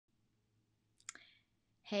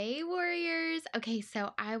Hey warriors! Okay,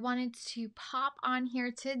 so I wanted to pop on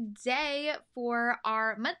here today for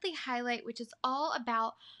our monthly highlight, which is all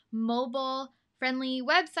about mobile friendly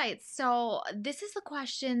websites. So, this is a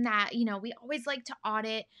question that, we always like to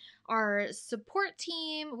audit our support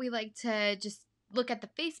team. We like to just look at the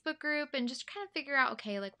Facebook group and just kind of figure out,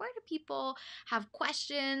 okay, like where do people have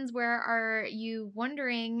questions? Where are you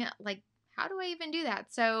wondering, like, how do I even do that?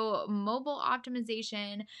 So, mobile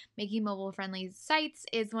optimization, making mobile friendly sites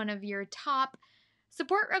is one of your top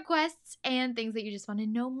support requests and things that you just want to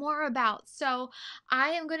know more about. So,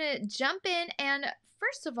 I am going to jump in and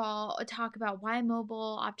first of all talk about why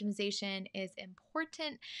mobile optimization is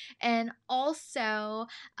important and also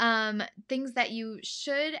things that you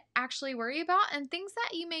should actually worry about and things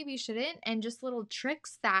that you maybe shouldn't, and just little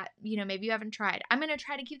tricks that maybe you haven't tried. I'm going to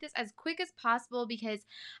try to keep this as quick as possible because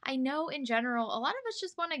I know in general a lot of us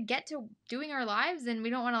just want to get to doing our lives and we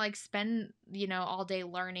don't want to like spend all day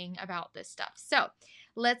learning about this stuff. So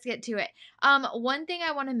let's get to it. One thing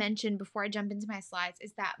I want to mention before I jump into my slides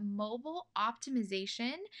is that mobile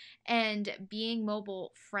optimization and being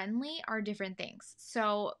mobile friendly are different things.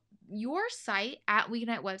 So your site at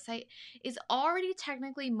Weeknight website is already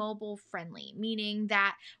technically mobile friendly, meaning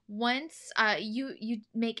that once you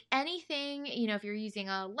make anything, if you're using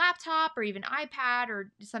a laptop or even iPad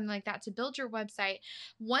or something like that to build your website,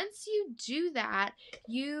 once you do that,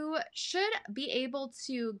 you should be able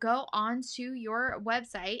to go onto your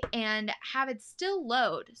website and have it still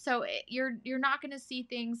load. So you're not going to see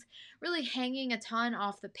things really hanging a ton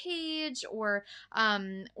off the page, or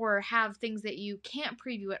have things that you can't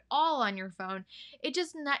preview at all on your phone. It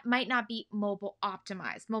just might not be mobile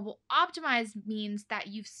optimized. Mobile optimized means that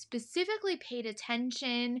you've specifically paid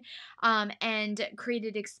attention and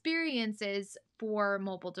created experiences for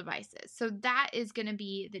mobile devices. So that is going to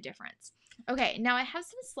be the difference. Okay, now I have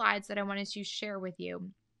some slides that I wanted to share with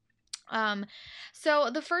you. So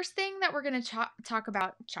the first thing that we're going to talk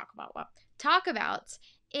about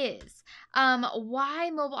is why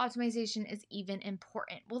mobile optimization is even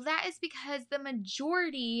important. Well, that is because the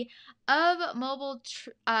majority of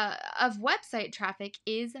of website traffic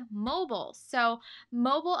is mobile. So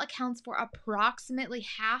mobile accounts for approximately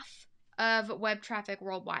half of web traffic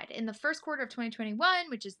worldwide. In the first quarter of 2021,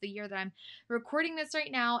 which is the year that I'm recording this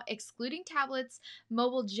right now, excluding tablets,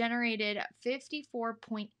 mobile generated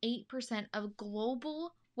 54.8% of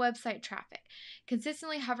global website traffic,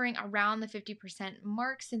 consistently hovering around the 50%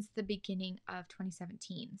 mark since the beginning of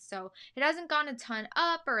 2017. So it hasn't gone a ton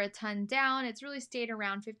up or a ton down. It's really stayed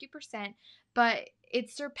around 50%, but it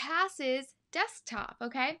surpasses desktop,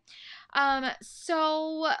 okay?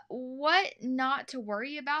 So what not to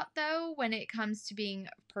worry about though when it comes to being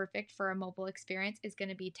perfect for a mobile experience is going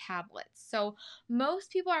to be tablets. So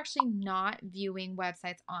most people are actually not viewing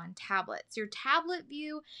websites on tablets. Your tablet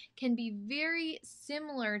view can be very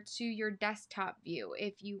similar to your desktop view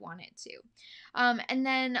if you want it to. And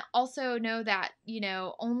then also know that,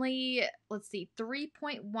 only, let's see,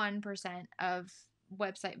 3.1% of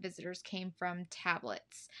website visitors came from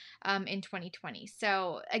tablets in 2020.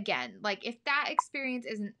 So again, like if that experience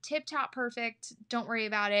isn't tip top perfect, don't worry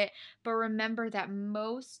about it. But remember that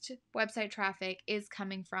most website traffic is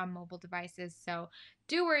coming from mobile devices. So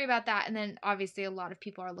do worry about that. And then obviously a lot of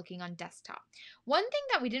people are looking on desktop. One thing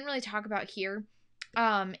that we didn't really talk about here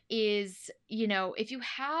is, if you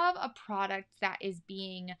have a product that is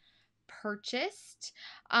being purchased.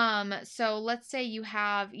 So let's say you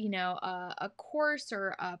have, a course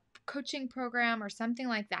or a coaching program or something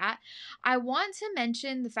like that. I want to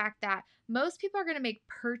mention the fact that most people are going to make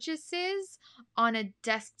purchases on a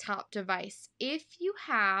desktop device. If you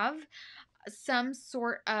have some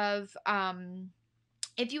sort of,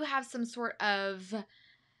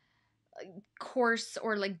 course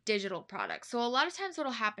or like digital products. So a lot of times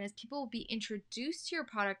what'll happen is people will be introduced to your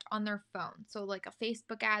product on their phone. So like a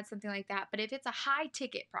Facebook ad, something like that. But if it's a high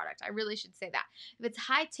ticket product, I really should say that. If it's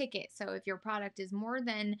high ticket, so if your product is more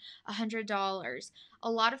than $100,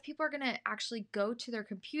 a lot of people are going to actually go to their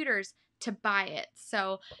computers to buy it.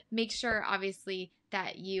 So make sure obviously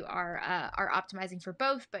that you are optimizing for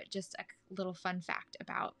both, but just a little fun fact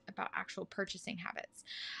about actual purchasing habits.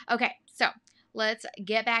 Okay, so let's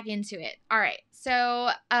get back into it. All right.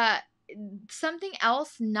 So, something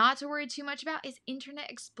else not to worry too much about is Internet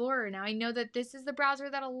Explorer. Now, I know that this is the browser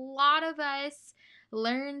that a lot of us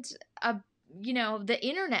learned, the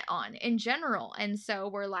internet on in general. And so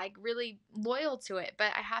we're like really loyal to it.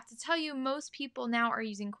 But I have to tell you, most people now are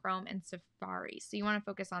using Chrome and Safari. So you want to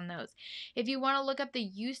focus on those. If you want to look up the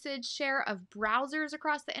usage share of browsers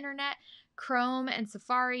across the internet, Chrome and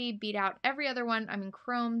Safari beat out every other one. I mean,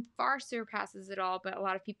 Chrome far surpasses it all, but a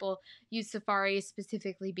lot of people use Safari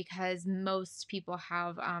specifically because most people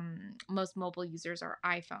have, most mobile users are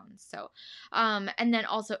iPhones. So, and then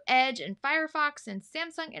also Edge and Firefox and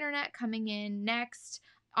Samsung Internet coming in next.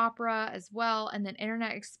 Opera as well, and then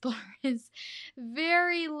Internet Explorer is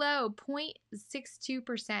very low,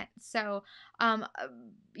 0.62%. So,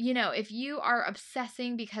 if you are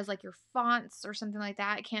obsessing because like your fonts or something like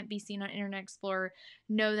that can't be seen on Internet Explorer,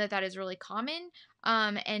 know that that is really common,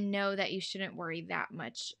 and know that you shouldn't worry that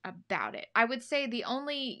much about it. I would say the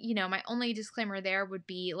only, my only disclaimer there would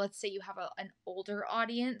be, let's say you have an older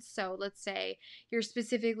audience. So let's say you're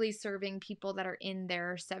specifically serving people that are in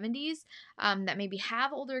their 70s, that maybe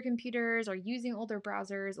have older computers or using older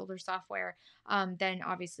browsers, older software, then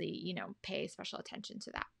obviously, pay special attention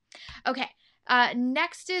to that. Okay.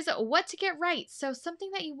 Next is what to get right. So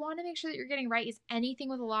something that you want to make sure that you're getting right is anything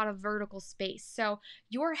with a lot of vertical space. So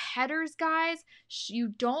your headers, guys, you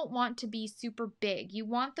don't want to be super big. You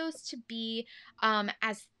want those to be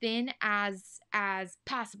as thin as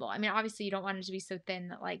possible. I mean, obviously you don't want it to be so thin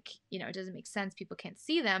that it doesn't make sense. People can't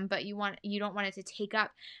see them, but you don't want it to take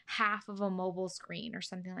up half of a mobile screen or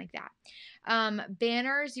something like that.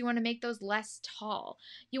 Banners, you want to make those less tall.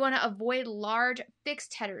 You want to avoid large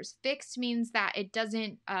fixed headers. Fixed means that it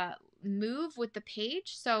doesn't move with the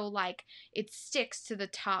page, so like it sticks to the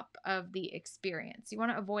top of the experience. You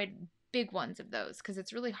want to avoid big ones of those because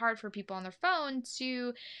it's really hard for people on their phone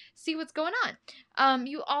to see what's going on.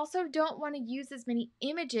 You also don't want to use as many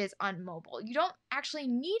images on mobile. You don't actually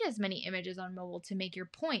need as many images on mobile to make your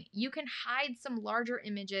point. You can hide some larger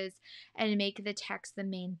images and make the text the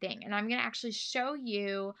main thing. And I'm going to actually show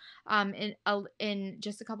you in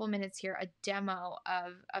just a couple minutes here a demo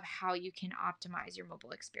of how you can optimize your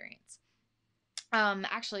mobile experience.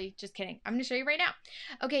 Actually, just kidding. I'm going to show you right now.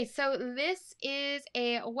 Okay, so this is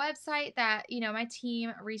a website that, my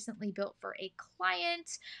team recently built for a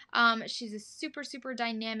client. She's a super, super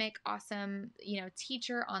dynamic, awesome,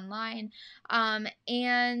 teacher online.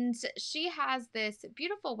 And she has this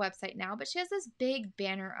beautiful website now, but she has this big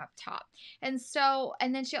banner up top. And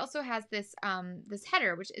then she also has this, this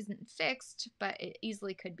header, which isn't fixed, but it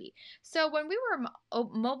easily could be. So when we were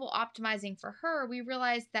mobile optimizing for her, we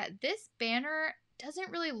realized that this banner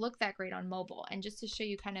doesn't really look that great on mobile. And just to show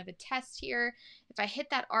you kind of a test here, if I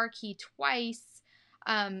hit that R key twice,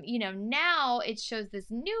 now it shows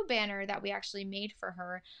this new banner that we actually made for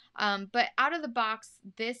her. But out of the box,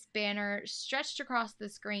 this banner stretched across the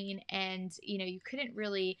screen, and, you couldn't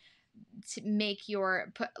really to make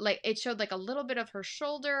it showed like a little bit of her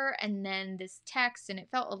shoulder and then this text, and it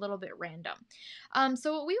felt a little bit random.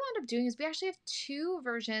 So what we wound up doing is we actually have two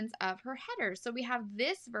versions of her header. So we have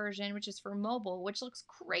this version, which is for mobile, which looks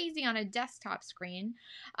crazy on a desktop screen.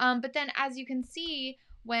 But then as you can see,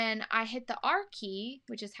 when I hit the R key,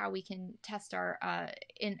 which is how we can test our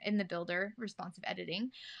in the builder responsive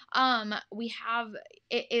editing, we have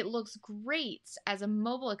it looks great as a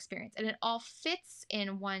mobile experience, and it all fits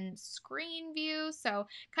in one screen view. So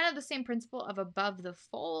kind of the same principle of above the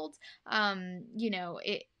fold.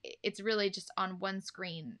 It's really just on one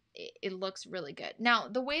screen. It looks really good. Now,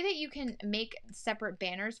 the way that you can make separate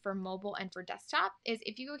banners for mobile and for desktop is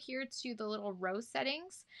if you go here to the little row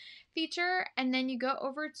settings feature, and then you go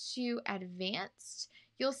over to advanced,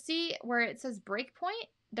 you'll see where it says breakpoint.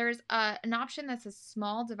 There's an option that says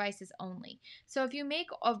small devices only. So if you make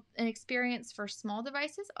an experience for small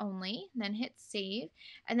devices only, then hit save,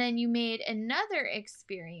 and then you made another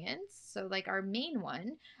experience, so like our main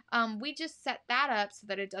one, we just set that up so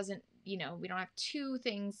that it doesn't, we don't have two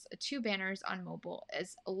banners on mobile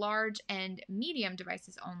as large and medium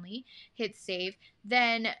devices only. Hit save.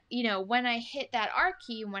 Then, when I hit that R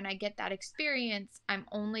key, when I get that experience, I'm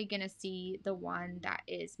only going to see the one that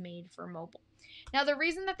is made for mobile. Now, the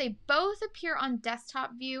reason that they both appear on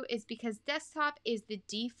desktop view is because desktop is the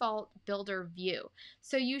default builder view.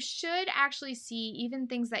 So you should actually see even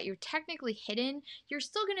things that you're technically hidden, you're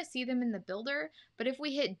still going to see them in the builder. But if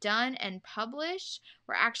we hit done and publish,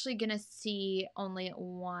 we're actually going to see only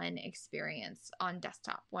one experience on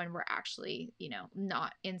desktop when we're actually,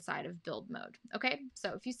 not inside of build mode. Okay,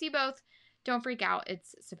 so if you see both, don't freak out.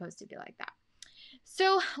 It's supposed to be like that.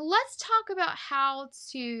 So let's talk about how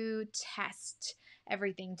to test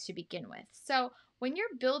everything to begin with. So when you're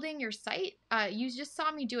building your site, you just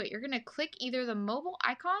saw me do it. You're going to click either the mobile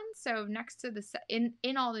icon. So next to the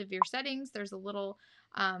in all of your settings, there's a little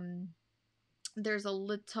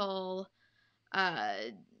mobile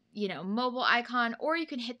icon, or you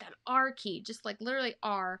can hit that R key, just like literally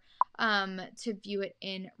R, to view it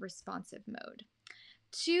in responsive mode.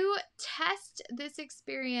 To test this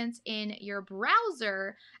experience in your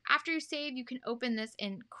browser, after you save, you can open this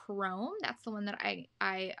in Chrome. That's the one that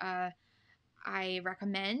I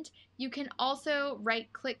recommend. You can also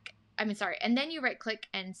and then you right click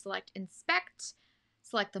and select inspect,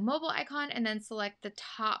 select the mobile icon, and then select the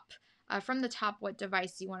top, from the top, what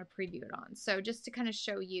device you want to preview it on. So just to kind of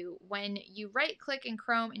show you, when you right click in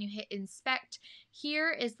Chrome and you hit inspect,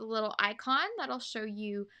 here is the little icon that'll show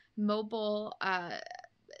you mobile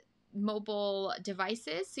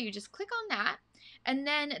devices. So you just click on that, and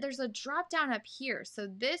then there's a drop down up here. So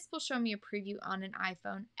this will show me a preview on an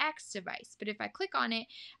iPhone X device. But if I click on it,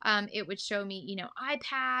 it would show me,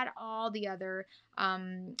 iPad, all the other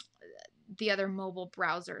mobile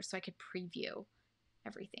browsers, so I could preview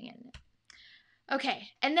everything in it. Okay,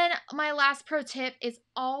 and then my last pro tip is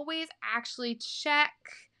always actually check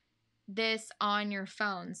this on your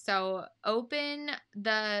phone. So open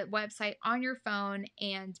the website on your phone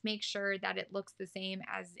and make sure that it looks the same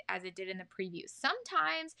as it did in the preview.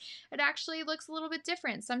 Sometimes it actually looks a little bit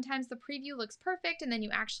different. Sometimes the preview looks perfect and then you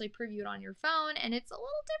actually preview it on your phone and it's a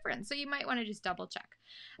little different. So you might want to just double check.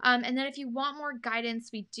 And then if you want more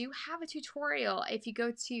guidance, we do have a tutorial. If you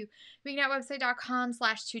go to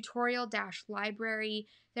weeknetwebsite.com/tutorial-library,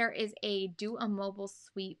 there is a do a mobile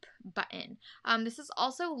sweep button. This is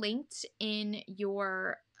also linked in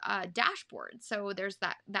your dashboard. So there's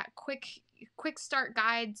that quick start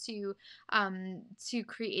guide to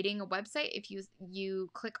creating a website. If you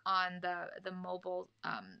click on the mobile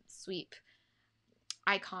sweep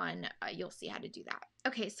icon, you'll see how to do that.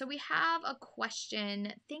 Okay, so we have a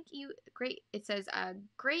question. Thank you. Great. It says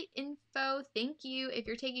great info. Thank you. If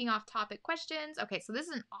you're taking off topic questions. Okay, so this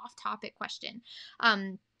is an off topic question.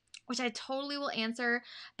 Which I totally will answer,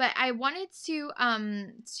 but I wanted to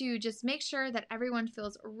just make sure that everyone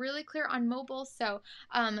feels really clear on mobile. So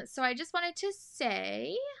I just wanted to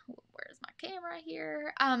say, where's my camera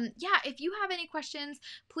here? Yeah, if you have any questions,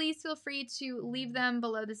 please feel free to leave them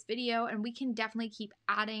below this video, and we can definitely keep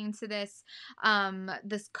adding to this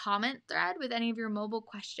this comment thread with any of your mobile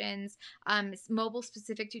questions, mobile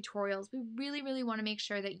specific tutorials. We really want to make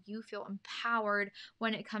sure that you feel empowered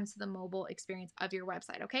when it comes to the mobile experience of your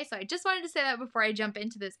website. Okay, so I just wanted to say that before I jump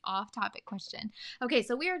into this off-topic question. Okay,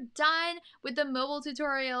 so we are done with the mobile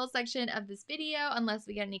tutorial section of this video, unless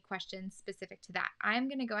we get any questions specific to that. I'm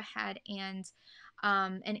gonna go ahead and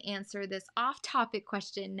answer this off-topic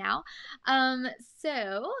question now.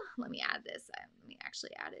 So let me add this. Let me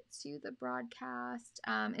actually add it to the broadcast.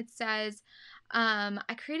 It says,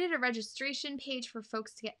 I created a registration page for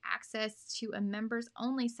folks to get access to a members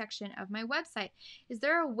only section of my website. Is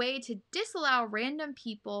there a way to disallow random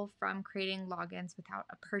people from creating logins without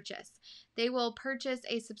a purchase? They will purchase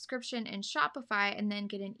a subscription in Shopify and then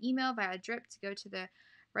get an email via Drip to go to the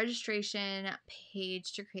registration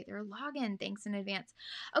page to create their login. Thanks in advance.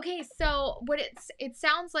 Okay, so what it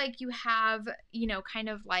sounds like you have, kind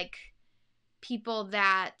of like people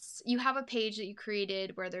that you have a page that you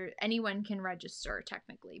created where anyone can register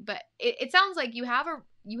technically, but it sounds like you have a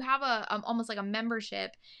almost like a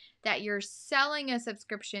membership that you're selling a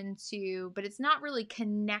subscription to, but it's not really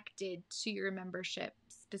connected to your membership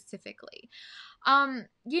specifically.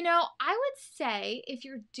 I would say if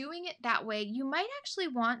you're doing it that way, you might actually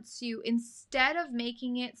want to, instead of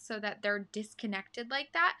making it so that they're disconnected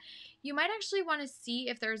like that, you might actually want to see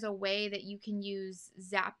if there's a way that you can use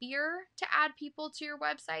Zapier to add people to your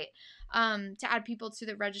website, to add people to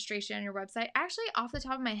the registration on your website. Actually, off the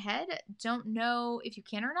top of my head, don't know if you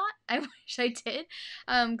can or not. I wish I did,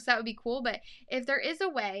 because that would be cool. But if there is a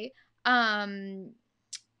way,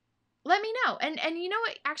 let me know. And you know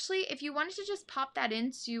what, actually, if you wanted to just pop that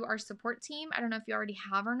into our support team, I don't know if you already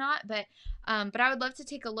have or not, but I would love to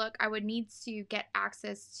take a look. I would need to get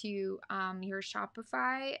access to your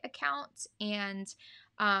Shopify account, and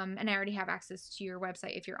I already have access to your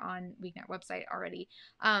website if you're on Weeknet website already.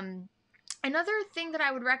 Another thing that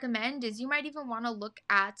I would recommend is you might even want to look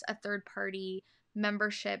at a third-party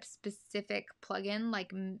membership specific plugin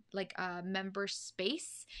like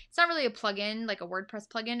MemberSpace. It's not really a plugin like a WordPress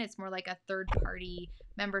plugin. It's more like a third-party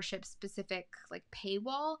membership specific like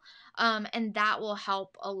paywall, and that will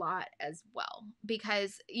help a lot as well,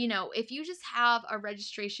 because if you just have a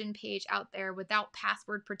registration page out there without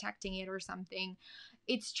password protecting it or something,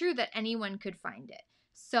 it's true that anyone could find it.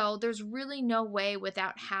 So there's really no way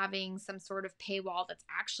without having some sort of paywall that's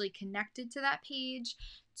actually connected to that page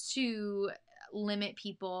to limit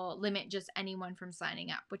just anyone from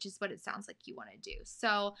signing up, which is what it sounds like you want to do.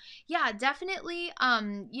 So yeah, definitely,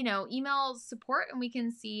 email support and we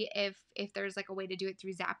can see if there's like a way to do it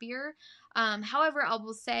through Zapier. However, I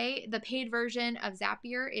will say the paid version of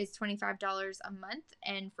Zapier is $25 a month,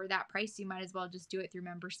 and for that price, you might as well just do it through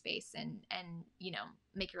MemberSpace and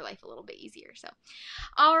make your life a little bit easier. So,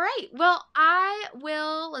 all right,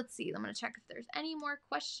 well, let's see. I'm gonna check if there's any more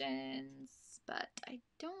questions, but I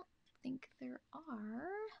don't think there are.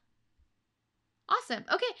 Awesome.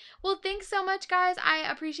 Okay. Well, thanks so much, guys.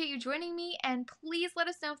 I appreciate you joining me. And please let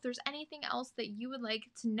us know if there's anything else that you would like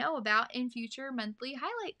to know about in future monthly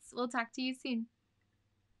highlights. We'll talk to you soon.